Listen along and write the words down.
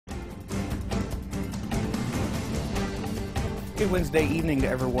Good Wednesday evening to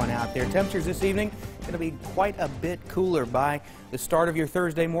everyone out there. Temperatures this evening going to be quite a bit cooler by the start of your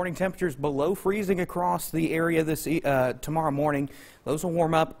Thursday morning. Temperatures below freezing across the area tomorrow morning. Those will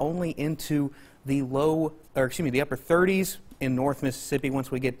warm up only into the the upper 30s in North Mississippi.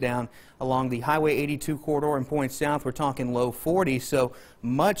 Once we get down along the Highway 82 corridor and points south, we're talking low 40s, so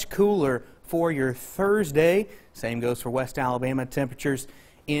much cooler for your Thursday. Same goes for West Alabama. Temperatures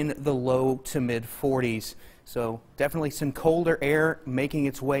in the low to mid 40s. So definitely some colder air making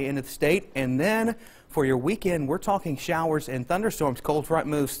its way into the state. And then for your weekend, we're talking showers and thunderstorms. Cold front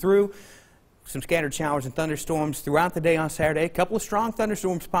moves through. Some scattered showers and thunderstorms throughout the day on Saturday. A couple of strong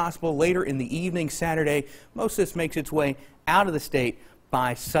thunderstorms possible later in the evening Saturday. Most of this makes its way out of the state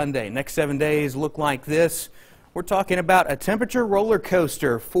by Sunday. Next 7 days look like this. We're talking about a temperature roller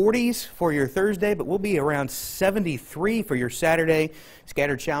coaster. 40s for your Thursday, but we'll be around 73 for your Saturday.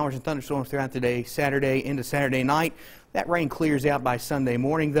 Scattered showers and thunderstorms throughout the day, Saturday into Saturday night. That rain clears out by Sunday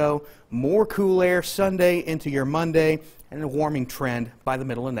morning, though. More cool air Sunday into your Monday, and a warming trend by the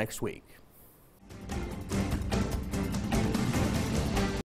middle of next week.